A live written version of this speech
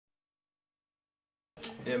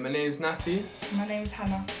Yeah, my name's Nafi. My name's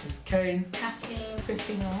Hannah. It's Kane. Kathleen.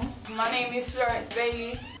 Christina. My name is Florence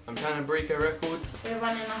Bailey. I'm trying to break a record. We're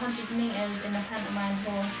running 100 metres in a pantomime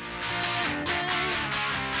horse.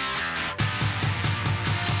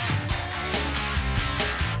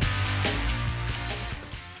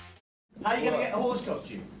 How are you going to get a horse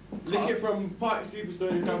costume? Lick it from Party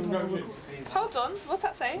Superstore in Town Productions. Hold on, what's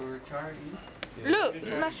that say? For a charity. Look,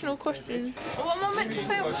 national costumes. What am I meant to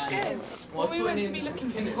say? I'm scared. What are we meant to be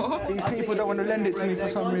looking for? These people don't want to lend it to me for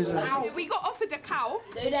some reason. We got offered a cow.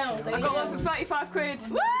 Go down, I got one for 35 quid.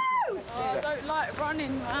 Woo! Oh, I don't like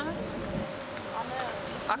running, man.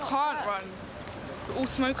 I can't run. We're all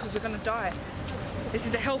smokers, we're gonna die. This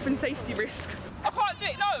is a health and safety risk. I can't do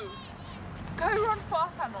it, no! Go run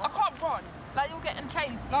fast, Hannah. I can't run. Like you're getting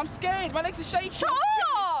chased. No, I'm scared, my legs are shaking. Shut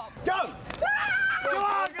up! Go! Go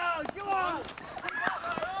on, go on!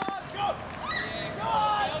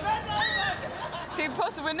 See,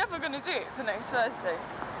 impossible, we're never going to do it for next Thursday.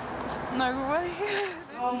 No way.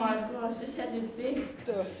 Oh my gosh, this head is big.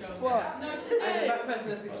 The fuck? No, she's And that person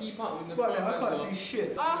has to keep up with the Fuck front that, I can't as well. see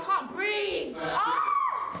shit. Oh, I can't breathe. This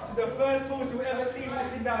is the first horse you've ever seen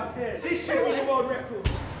walking downstairs. This shit was a world record.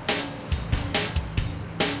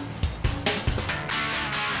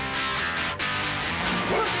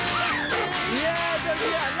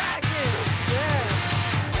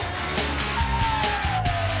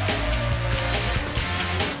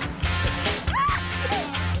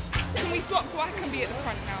 Can we swap so I can be at the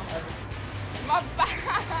front now? My back!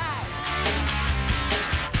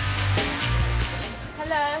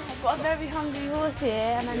 Hello, I've got a very hungry horse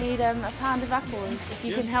here and I need a pound of apples. If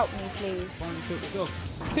you can help me, please.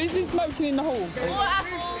 Who's been smoking in the hall? More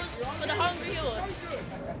apples for the hungry horse.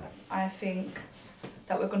 I think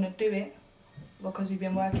that we're going to do it because we've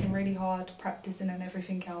been working really hard, practicing and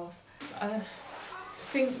everything else. I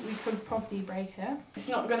think we could probably break it. It's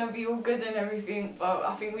not going to be all good and everything, but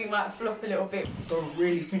I think we might flop a little bit. I don't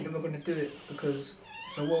really think that we're going to do it because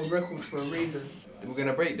it's a world record for a reason. We're going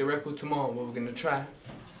to break the record tomorrow, but we're going to try.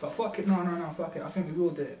 But fuck it, no, fuck it. I think we will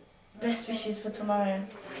do it. Best wishes for tomorrow.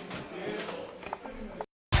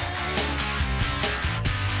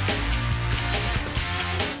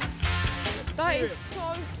 That is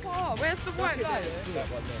so far. Where's the white guy?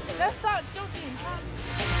 Let's start jogging.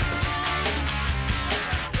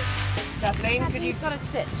 Kathleen, could you... Got a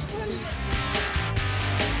stitch.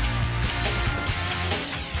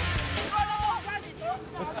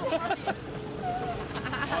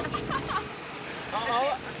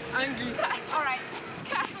 Uh-oh, angry. All right,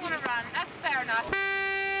 cats want to run. That's fair enough.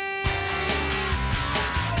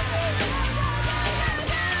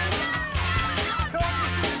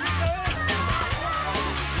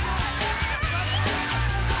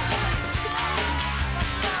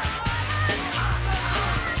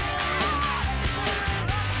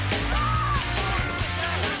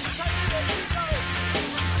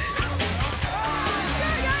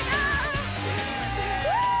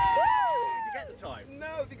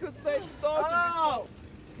 No, because they started. Oh!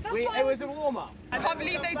 It was a warm-up. I can't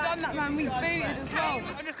believe they've done that, man. We booted as well.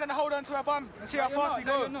 I'm just going to hold on to our bum and see how fast we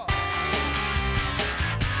go.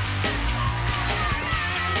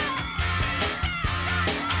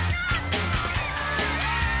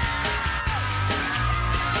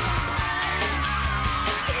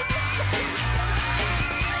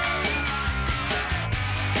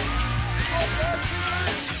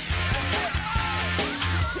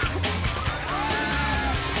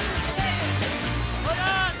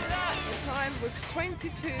 Was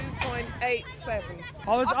 22.87.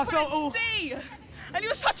 I felt all. See, and you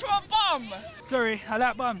was touching my bum. Sorry, I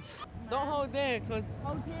like bums. Don't hold there, because...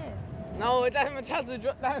 Hold here. No, it doesn't have a chance to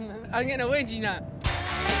drop down. I'm getting a wedgie now.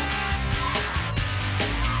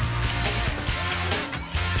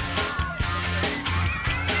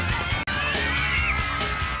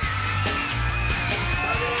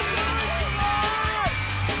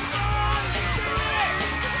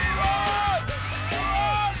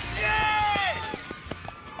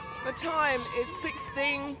 The time is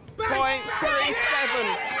 16.37.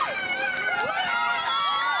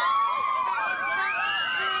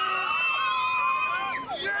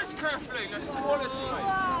 Yes, Kathleen, that's quality.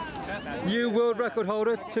 New world record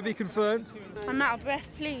holder to be confirmed. I'm out of breath,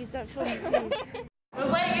 please, don't film me, please.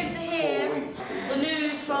 We're waiting to hear the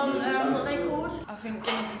news from, what they called? I think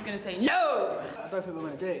Guinness is going to say no! I don't think we're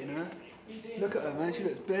going to do it, you know? Look at her, man, she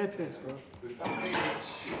looks bare pissed, bro.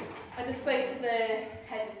 I just spoke to the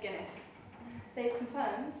head of Guinness. They've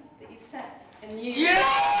confirmed that you've set a new... Yeah!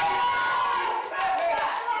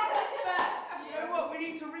 You know what, we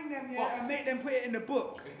need to ring them here and make them put it in the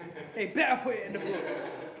book. They better put it in the book.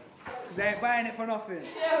 Because they ain't buying it for nothing.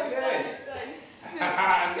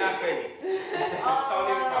 Nafi.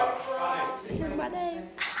 This is my name.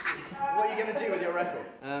 What are you going to do with your record?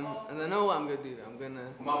 I don't know what I'm gonna do. I'm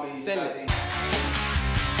gonna sell it.